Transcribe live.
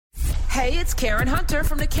Hey, it's Karen Hunter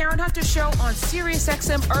from The Karen Hunter Show on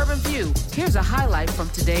SiriusXM Urban View. Here's a highlight from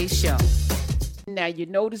today's show. Now, you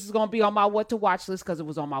know this is going to be on my What to Watch list because it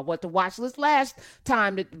was on my What to Watch list last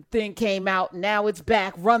time the thing came out. Now it's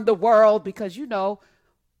back, Run the World, because, you know,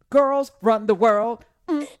 girls run the world.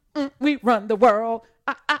 We run the world.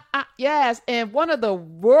 Yes, and one of the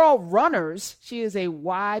world runners, she is a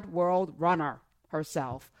wide world runner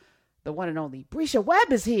herself. The one and only Bresha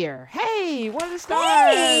Webb is here. Hey, what are the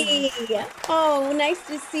stars? Hey! Oh, nice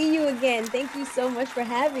to see you again. Thank you so much for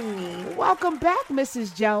having me. Welcome back,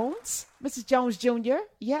 Mrs. Jones. Mrs. Jones Jr.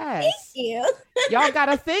 Yes. Thank you. Y'all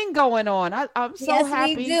got a thing going on. I'm so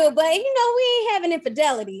happy. Yes, we do. But, you know, we ain't having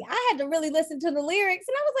infidelity. I had to really listen to the lyrics.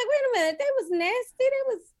 And I was like, wait a minute. That was nasty.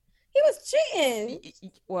 He was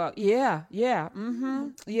cheating. Well, yeah.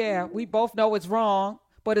 Yeah, we both know it's wrong.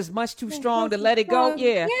 But it's much too strong to let it go.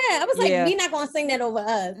 Yeah. I was like, we're not going to sing that over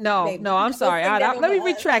us. No, I'm sorry. Let me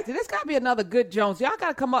retract it. There's got to be another good Jones. Y'all got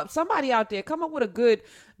to come up. Somebody out there, come up with a good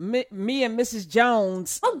me and Mrs.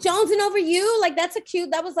 Jones. Oh, Jones and Over You. Like, that's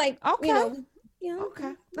that was like, okay. You know,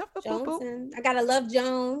 okay. Jones and I gotta love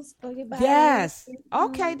Jones. Yes.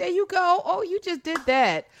 Okay, there you go. Oh, you just did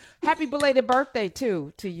that. Happy belated birthday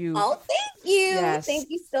too to you. Oh, thank you. Yes.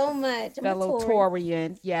 Thank you so much. Fellow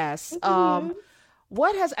Taurian. Yes.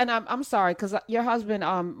 What has, and I'm sorry, because your husband,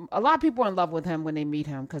 a lot of people are in love with him when they meet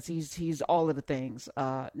him because he's all of the things.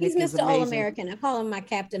 He's Mr. All-American. I call him my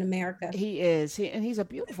Captain America. He is. And he's a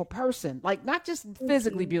beautiful person. Like, not just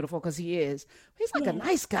physically beautiful, because he is. He's like a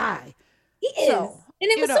nice guy. He is. And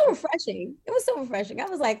it was so refreshing. It was so refreshing. I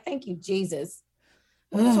was like, thank you, Jesus.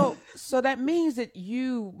 So that means that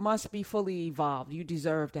you must be fully evolved. You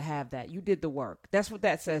deserve to have that. You did the work. That's what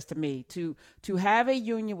that says to me. To have a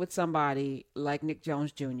union with somebody like Nick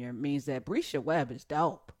Jones Jr. means that Bresha Webb is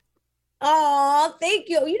dope. Oh, thank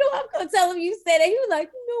you. You know, I'm going to tell him you said that. He was like,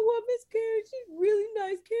 you know what, Miss Karen, she's really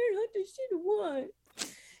nice. Karen Hunter, she the one.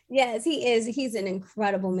 Yes, he is. He's an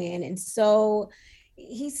incredible man. And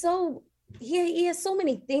he has so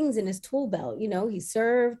many things in his tool belt. You know, he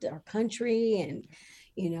served our country and,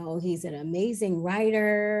 you know, he's an amazing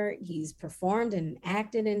writer. He's performed and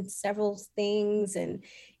acted in several things, and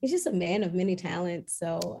he's just a man of many talents.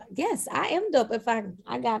 So yes, I am dope if I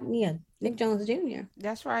got me a Nick Jones Jr.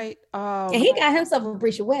 That's right. And he got himself a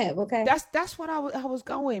Bresha Webb. Okay. That's what I was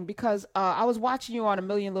going, because I was watching you on A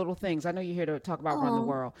Million Little Things. I know you're here to talk about Run the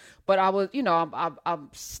World, but I was, you know, I'm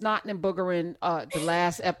snotting and boogering the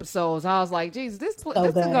last episodes. I was like, Jesus, this is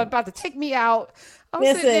about to take me out. I'm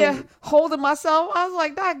sitting there holding myself. I was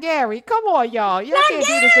like, not Gary. Come on, y'all. Y'all can't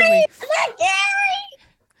do this to me. Not Gary.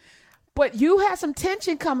 But you had some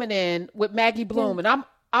tension coming in with Maggie Bloom, and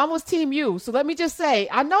I was team you. So let me just say,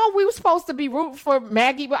 I know we were supposed to be rooting for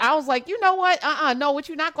Maggie, but I was like, you know what? No, what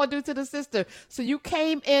you're not going to do to the sister. So you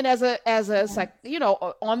came in as a you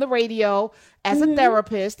know, on the radio as a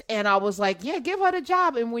therapist. And I was like, yeah, give her the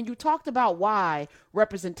job. And when you talked about why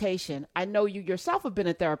representation, I know you yourself have been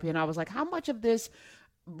in therapy. And I was like, how much of this,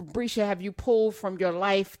 Bresha, have you pulled from your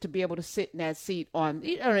life to be able to sit in that seat on,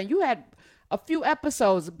 you know, you had a few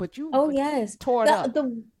episodes, but you tore it up.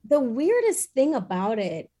 The weirdest thing about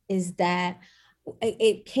it is that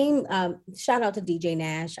it came, shout out to DJ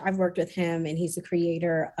Nash. I've worked with him and he's the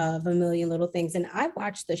creator of A Million Little Things. And I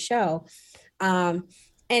watched the show. And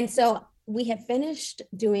so we had finished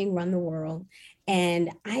doing Run the World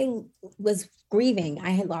and I was grieving. I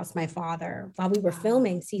had lost my father while we were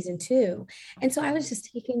filming season 2. And so I was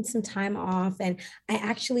just taking some time off, and I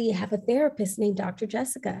actually have a therapist named Dr.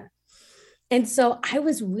 Jessica. And so I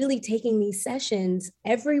was really taking these sessions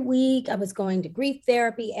every week. I was going to grief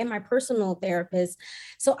therapy and my personal therapist.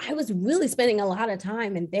 So I was really spending a lot of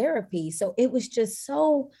time in therapy. So it was just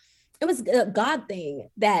it was a God thing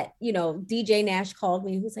that, you know, DJ Nash called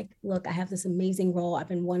me. He was like, look, I have this amazing role. I've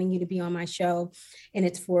been wanting you to be on my show. And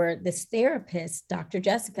it's for this therapist, Dr.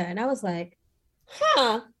 Jessica. And I was like,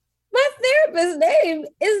 my therapist's name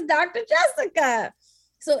is Dr. Jessica.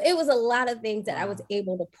 So it was a lot of things that I was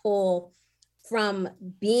able to pull from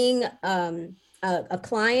being a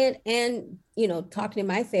client and, you know, talking to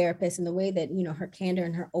my therapist, and the way that, you know, her candor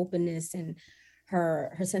and her openness and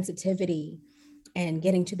her sensitivity, and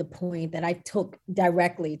getting to the point that I took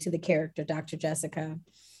directly to the character, Dr. Jessica.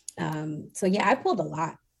 So yeah, I pulled a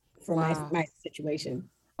lot from my situation.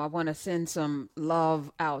 I want to send some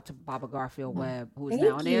love out to Baba Garfield Webb, who is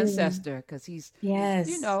now an ancestor, because he's,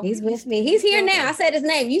 you know, he's with me. He's here now. I said his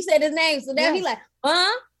name. You said his name. So now he's like,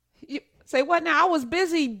 say what now? I was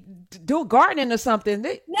busy doing gardening or something.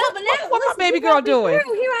 But now what my baby girl doing? Here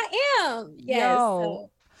I am. Yes.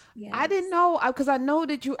 I didn't know, because I know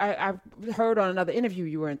that I heard on another interview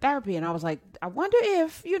you were in therapy, and I was like, I wonder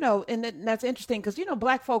if, and that's interesting because,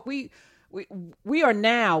 Black folk, we are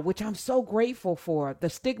now, which I'm so grateful for, the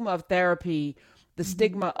stigma of therapy, the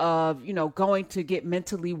stigma of, going to get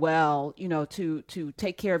mentally well, to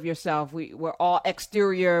take care of yourself. We're all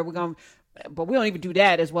exterior. But we don't even do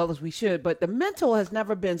that as well as we should. But the mental has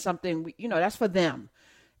never been something, that's for them.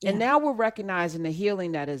 And now we're recognizing the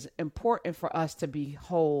healing that is important for us to be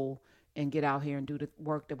whole and get out here and do the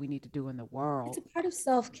work that we need to do in the world. It's a part of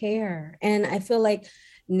self-care. And I feel like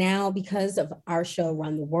now, because of our show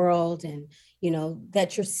Run the World, and,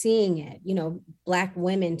 that you're seeing it, Black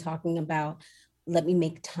women talking about, let me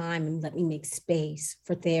make time and let me make space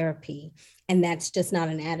for therapy. And that's just not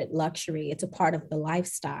an added luxury. It's a part of the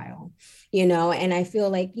lifestyle, and I feel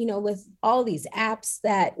like, with all these apps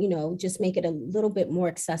that, just make it a little bit more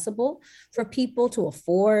accessible for people to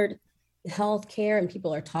afford healthcare, and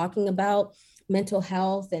people are talking about mental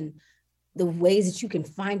health and the ways that you can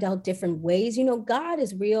find out different ways. God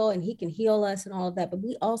is real and he can heal us and all of that, but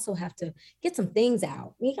we also have to get some things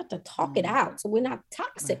out. We have to talk it out so we're not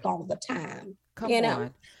toxic all the time. Come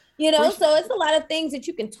on. So it's a lot of things that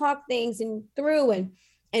you can talk things through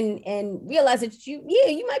and realize that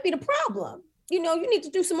you might be the problem. You need to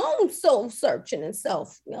do some own soul searching and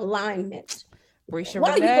self alignment. Bresha,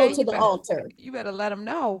 Why you go to the altar? You better let them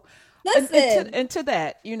know. Listen. And to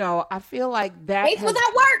that, I feel like that faithful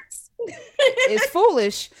that works. It's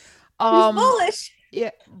foolish. It's foolish.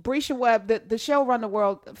 Yeah, Bresha Webb, the show Run the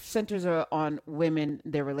World centers on women,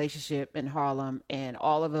 their relationship in Harlem, and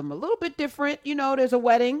all of them a little bit different. There's a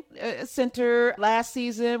wedding center. Last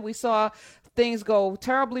season, we saw things go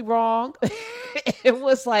terribly wrong. It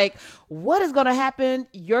was like, what is going to happen?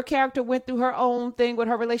 Your character went through her own thing with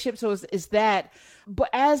her relationship. So it's that. But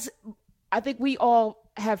as I think we all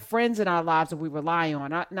have friends in our lives that we rely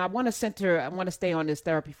on. I want to stay on this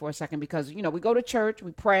therapy for a second because, we go to church,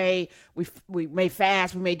 we pray, we may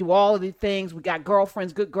fast, we may do all of these things. We got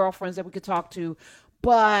good girlfriends that we could talk to,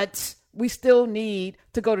 but we still need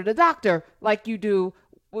to go to the doctor like you do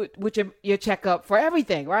with your checkup for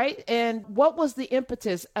everything, right? And what was the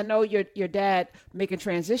impetus? I know your dad making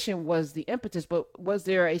transition was the impetus, but was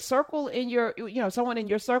there a circle in your, someone in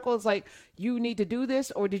your circle is like, you need to do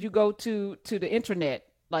this, or did you go to the internet?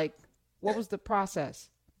 Like, what was the process?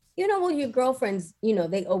 Well, your girlfriends, you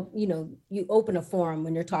open a forum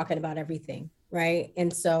when you're talking about everything, right?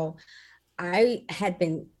 And so I had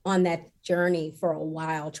been on that journey for a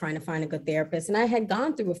while trying to find a good therapist, and I had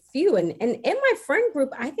gone through a few, and in my friend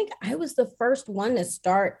group, I think I was the first one to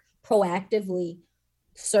start proactively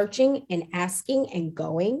searching and asking and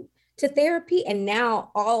going to therapy. And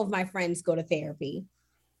now all of my friends go to therapy.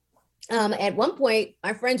 At one point,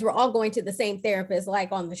 my friends were all going to the same therapist,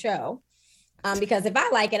 like on the show, because if I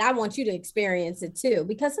like it, I want you to experience it too,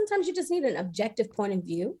 because sometimes you just need an objective point of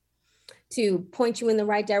view to point you in the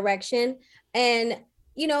right direction. And,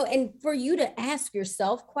 and for you to ask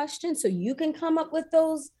yourself questions so you can come up with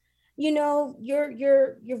those, your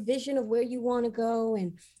vision of where you want to go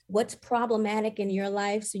and what's problematic in your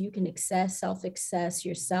life, so you can self-access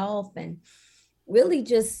yourself and really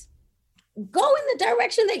just go in the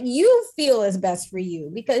direction that you feel is best for you.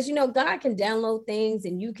 Because, God can download things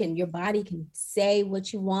and your body can say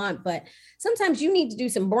what you want, but sometimes you need to do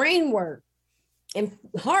some brain work and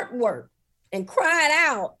heart work and cry it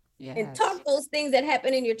out. Yes. And talk those things that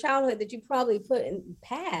happened in your childhood that you probably put in the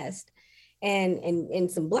past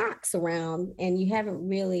and some blocks around, and you haven't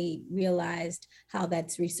really realized how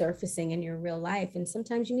that's resurfacing in your real life. And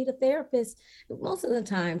sometimes you need a therapist, most of the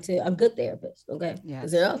time, a good therapist, okay?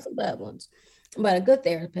 Because there are some bad ones, but a good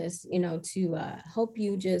therapist, to help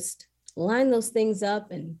you just line those things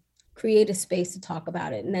up and create a space to talk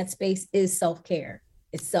about it. And that space is self-care.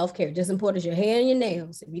 It's self-care, just as important as your hair and your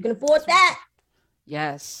nails. If you can afford that.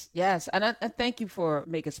 Yes. And I thank you for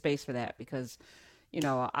making space for that, because,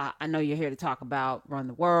 I know you're here to talk about Run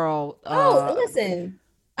the World. Listen,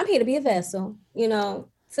 I'm here to be a vessel.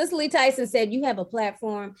 Cicely Tyson said, you have a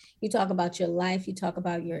platform, you talk about your life, you talk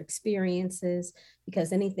about your experiences,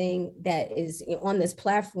 because anything that is on this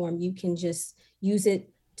platform, you can just use it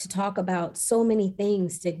to talk about so many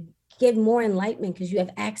things, to give more enlightenment, because you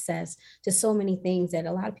have access to so many things that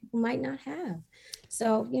a lot of people might not have.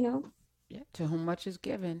 So, Yeah, to whom much is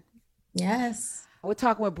given. Yes. We're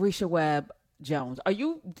talking with Bresha Webb Jones. Are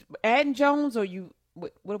you adding Jones, or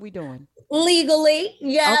what are we doing? Legally,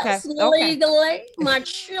 yes. Okay. Legally. My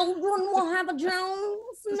children will have a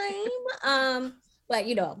Jones name. But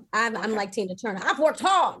I'm like Tina Turner. I've worked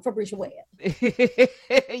hard for Bresha Webb.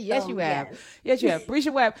 Yes, you have. Yes, you have.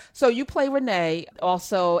 Bresha Webb. So you play Renee.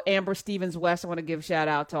 Also, Amber Stevens West. I want to give a shout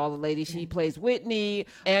out to all the ladies. She plays Whitney.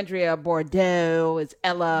 Andrea Bordeaux is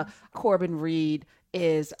Ella. Corbin Reed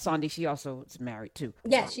is Sandy. She also is married too.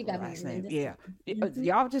 Yeah, she got married. Yeah.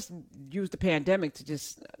 Y'all just use the pandemic to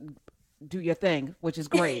just do your thing, which is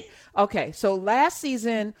great. Okay, so last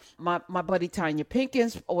season, my buddy Tanya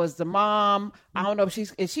Pinkins was the mom. I don't know if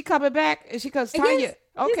is she coming back? Is she because Tanya?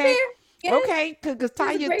 Okay. Yes. Okay, because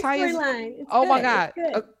Tanya's. Oh my God.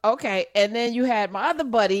 Okay, and then you had my other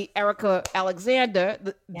buddy Erica Alexander,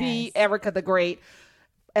 the Erica the Great,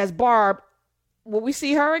 as Barb. Will we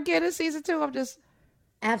see her again in season 2? I'm just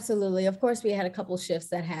absolutely. Of course, we had a couple shifts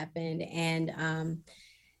that happened, and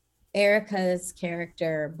Erica's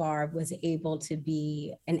character, Barb, was able to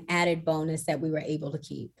be an added bonus that we were able to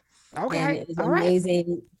keep. Okay. And it was amazing.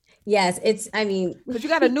 Right. Yes, because you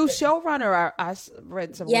got a new showrunner. I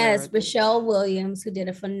read somewhere. Yes, Rochelle Williams, who did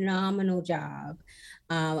a phenomenal job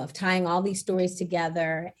of tying all these stories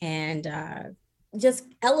together and just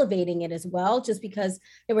elevating it as well, just because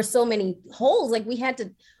there were so many holes. Like we had to,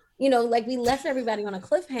 we left everybody on a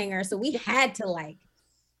cliffhanger. So we had to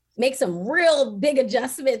make some real big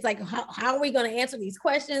adjustments. Like how are we going to answer these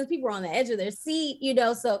questions? People are on the edge of their seat,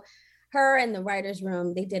 so her and the writer's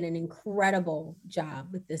room, they did an incredible job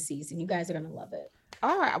with this season. You guys are going to love it.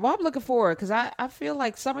 All right. Well, I'm looking forward because I feel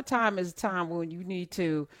like summertime is a time when you need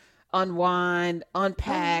to unwind,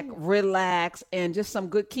 unpack, relax, and just some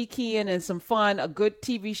good kikiing and some fun, a good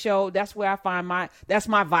TV show. That's where I find that's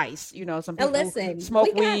my vice. Some people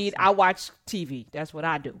smoke weed. I watch TV. That's what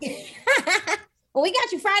I do. Well, we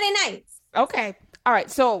got you Friday nights. Okay. All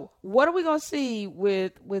right. So what are we going to see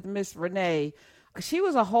with Miss Renee? Because she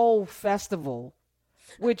was a whole festival,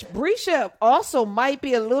 which Bresha also might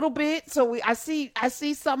be a little bit. So I see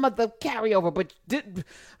some of the carryover, but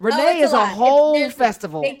Renee is a whole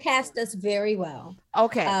festival. They cast us very well.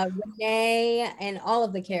 Okay. Renee and all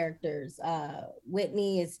of the characters.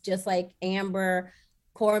 Whitney is just like Amber.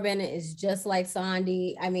 Corbin is just like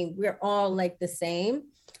Sandy. I mean, we're all like the same.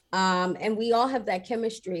 And we all have that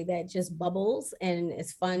chemistry that just bubbles and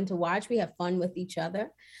it's fun to watch. We have fun with each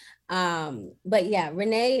other. But yeah,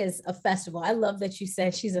 Renee is a festival. I love that you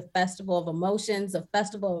said she's a festival of emotions, a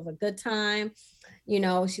festival of a good time.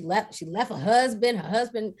 She left her husband. Her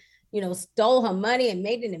husband, stole her money and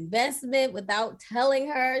made an investment without telling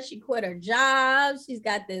her. She quit her job. She's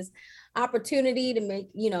got this opportunity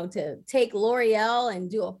to to take L'Oreal and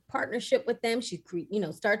do a partnership with them. She,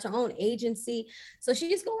 starts her own agency. So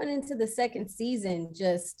she's going into the second season,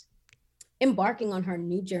 just embarking on her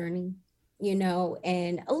new journey,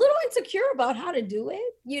 and a little insecure about how to do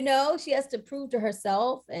it. She has to prove to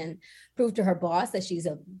herself and prove to her boss that she's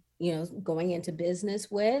going into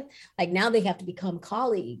business with. Like now they have to become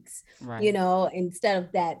colleagues, right. Instead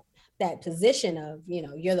of that position of,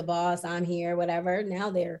 you're the boss, I'm here, whatever. Now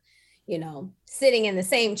they're, sitting in the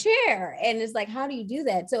same chair. And it's like, how do you do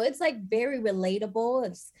that? So it's like very relatable.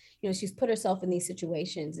 It's, she's put herself in these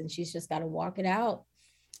situations and she's just got to walk it out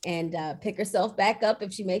and pick herself back up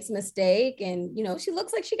if she makes a mistake. And, she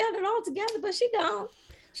looks like she got it all together, but she don't.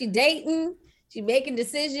 She dating, she making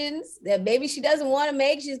decisions that maybe she doesn't want to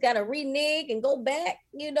make. She's got to renege and go back.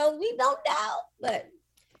 We don't know, but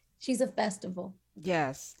she's a festival.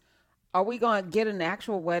 Yes. Are we going to get an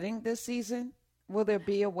actual wedding this season? Will there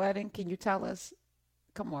be a wedding? Can you tell us?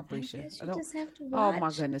 Come on, Bresha. You just have to watch. Oh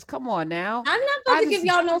my goodness. Come on now. I'm not going to give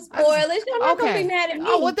y'all no spoilers. Y'all not going to be mad at me.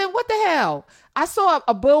 Oh, well then what the hell? I saw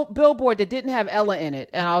a billboard that didn't have Ella in it.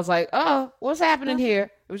 And I was like, oh, what's happening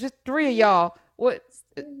here? It was just 3 of y'all. What?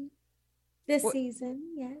 This season,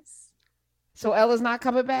 yes. So Ella's not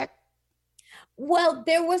coming back? Well,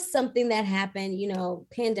 there was something that happened,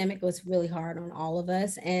 pandemic was really hard on all of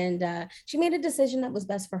us. And she made a decision that was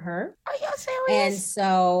best for her. Are you serious? And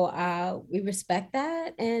so we respect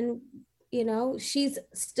that. And, she's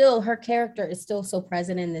still, her character is still so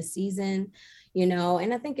present in this season,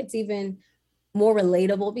 and I think it's even more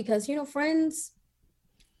relatable because, friends,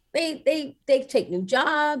 they take new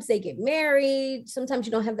jobs, they get married. Sometimes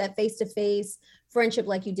you don't have that face-to-face friendship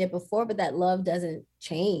like you did before, but that love doesn't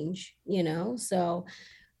change, so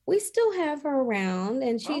we still have her around.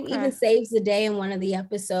 And she even saves the day in one of the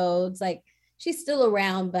episodes. Like she's still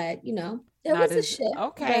around, but there was a shift.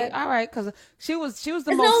 Okay, all right, because she was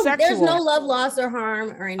the most sexual. There's no love, loss, or harm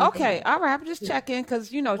or anything. Okay, all right, I'm just checking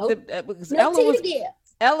because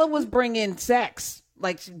Ella was bringing sex,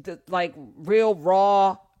 like real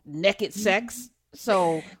raw naked sex.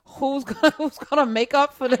 So who's gonna make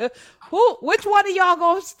up for the who? Which one of y'all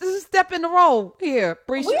gonna step in the role here,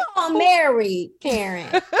 Bresha? We all married,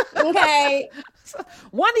 Karen. Okay.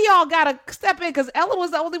 One of y'all gotta step in because Ella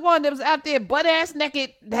was the only one that was out there butt ass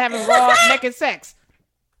naked having raw naked sex.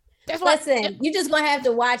 Listen, you're just gonna have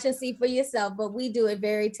to watch and see for yourself, but we do it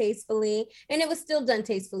very tastefully, and it was still done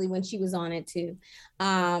tastefully when she was on it too.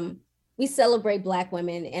 We celebrate Black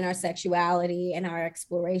women and our sexuality and our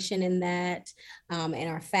exploration in that, and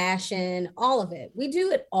our fashion, all of it. We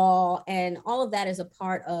do it all, and all of that is a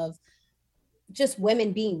part of just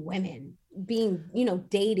women, being,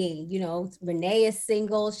 dating. Renee is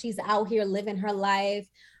single, she's out here living her life.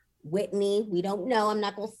 Whitney, we don't know. I'm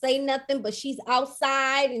not gonna say nothing, but she's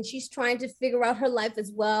outside and she's trying to figure out her life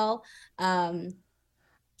as well. And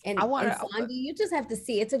Sandy, you just have to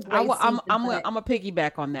see. It's a great. I'm a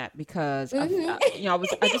piggyback on that because I've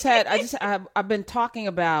been talking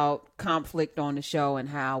about conflict on the show and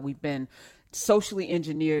how we've been socially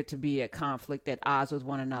engineered to be at conflict, at odds with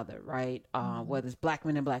one another, right? Whether it's Black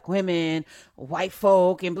men and Black women, white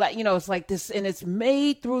folk and Black, it's like this, and it's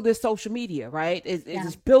made through this social media, right?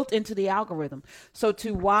 It's built into the algorithm. So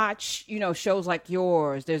to watch, shows like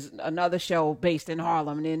yours, there's another show based in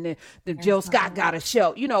Harlem, and then the Jill Scott got a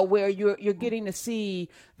show, where you're getting to see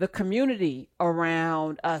the community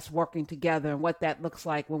around us working together and what that looks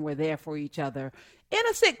like when we're there for each other in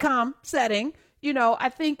a sitcom setting. I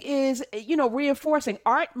think is, reinforcing.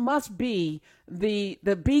 Art must be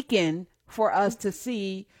the beacon for us to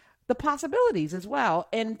see the possibilities as well.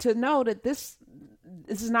 And to know that this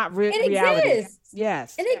is not reality. Exists.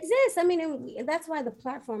 Yes. It exists. I mean, that's why the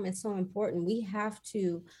platform is so important. We have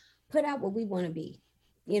to put out what we want to be.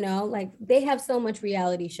 Like they have so much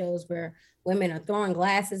reality shows where women are throwing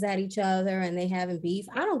glasses at each other and they having beef.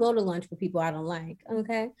 I don't go to lunch with people I don't like.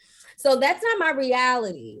 Okay. So that's not my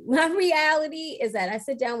reality. My reality is that I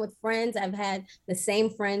sit down with friends. I've had the same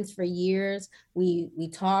friends for years. We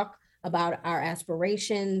talk about our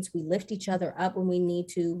aspirations. We lift each other up when we need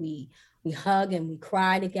to. We hug and we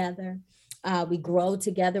cry together. We grow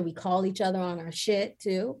together. We call each other on our shit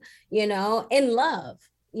too, in love,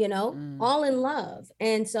 all in love.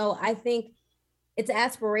 And so I think it's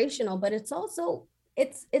aspirational, but it's also,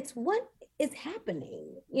 it's what is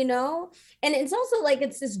happening, and it's also like,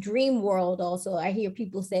 it's this dream world. Also, I hear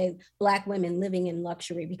people say Black women living in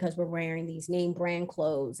luxury because we're wearing these name brand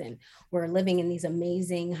clothes and we're living in these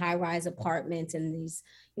amazing high-rise apartments and these,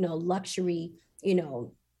 luxury,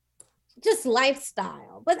 just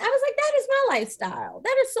lifestyle. But I was like, that is my lifestyle.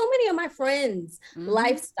 That is so many of my friends'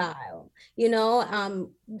 lifestyle,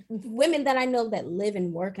 women that I know that live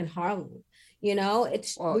and work in Harlem.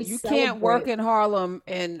 It's you can't work in Harlem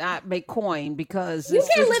and not make coin because you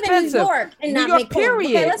can't live expensive. in New York and not make coin.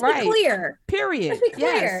 Period. Okay, let's right. be clear. Period. Let's be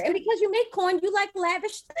clear. Yes. And because you make coin, you like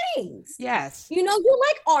lavish things. Yes. You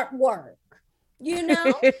like artwork. You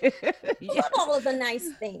love all of the nice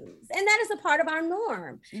things, and that is a part of our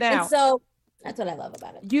norm. Now, and so that's what I love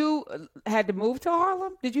about it. You had to move to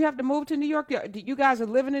Harlem? Did you have to move to New York? You guys are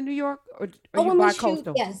living in New York, or you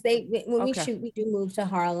bi-coastal? Yes, we shoot, we do move to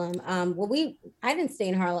Harlem. I didn't stay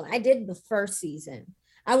in Harlem. I did the first season.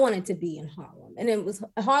 I wanted to be in Harlem, and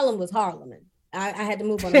Harlem was Harleming. I had to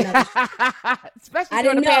move on another. Especially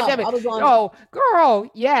during the pandemic. I was on. Girl,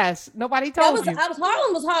 yes. Nobody told you.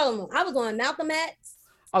 Harlem was Harlem. I was on Malcolm X.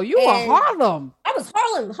 Oh, you were Harlem. I was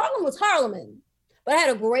Harlem. Harlem was Harleming. But I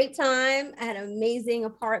had a great time. I had an amazing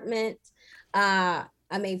apartment. I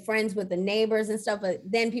made friends with the neighbors and stuff, but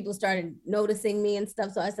then people started noticing me and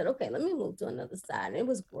stuff. So I said, okay, let me move to another side. And it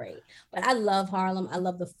was great. But I love Harlem. I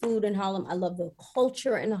love the food in Harlem. I love the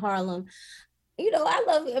culture in Harlem.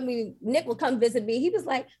 Nick would come visit me. He was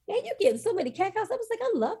like, man, you getting so many cat calls. I was like,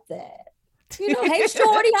 I love that. Hey,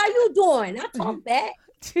 shorty, how you doing? I talk back.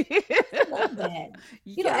 I love that.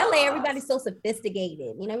 LA, everybody's so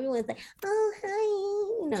sophisticated. Everyone's like, oh,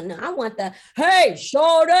 hi. No, I want the, hey,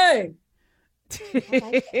 shorty.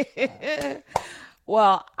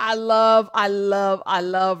 Well, I love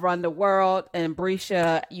Run the World, and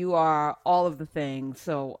Bresha, you are all of the things.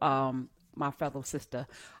 So, my fellow sister,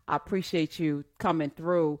 I appreciate you coming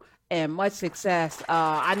through. And much success.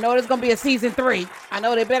 I know there's gonna be a season 3. I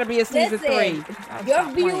know there better be a season 3. Your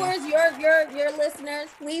viewers, your listeners,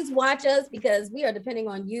 please watch us because we are depending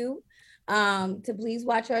on you. to please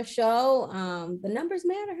watch our show. The numbers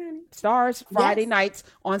matter, honey. Stars Friday nights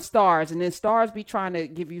on Stars, and then Stars be trying to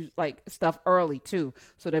give you like stuff early too,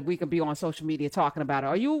 so that we can be on social media talking about it.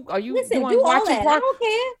 Are you Listen, doing do watching all that. part? I don't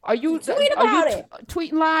care. Are you tweet about it?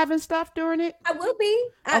 Tweeting live and stuff during it? I will be.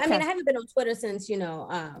 I Okay. mean, I haven't been on Twitter since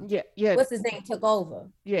Yeah. what's his name took over.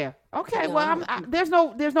 Yeah. Okay. You know,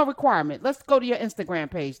 Well, there's no requirement. Let's go to your Instagram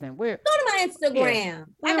page then. Go to my Instagram. Yeah. I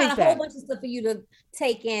Where got is a that? whole bunch of stuff for you to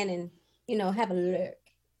take in and have a look.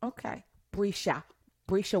 Okay. Bresha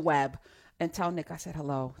Webb. And tell Nick I said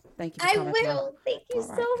hello. Thank you for I coming will. Thank you All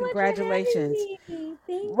right. so much. Congratulations. For having me.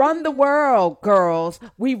 Thank Run the world, girls.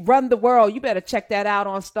 We run the world. You better check that out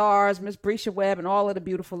on Stars, Miss Bresha Webb, and all of the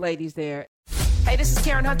beautiful ladies there. Hey, this is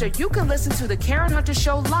Karen Hunter. You can listen to The Karen Hunter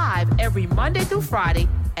Show live every Monday through Friday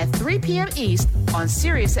at 3 p.m. East on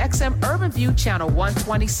SiriusXM Urban View Channel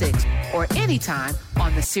 126 or anytime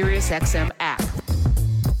on the SiriusXM app.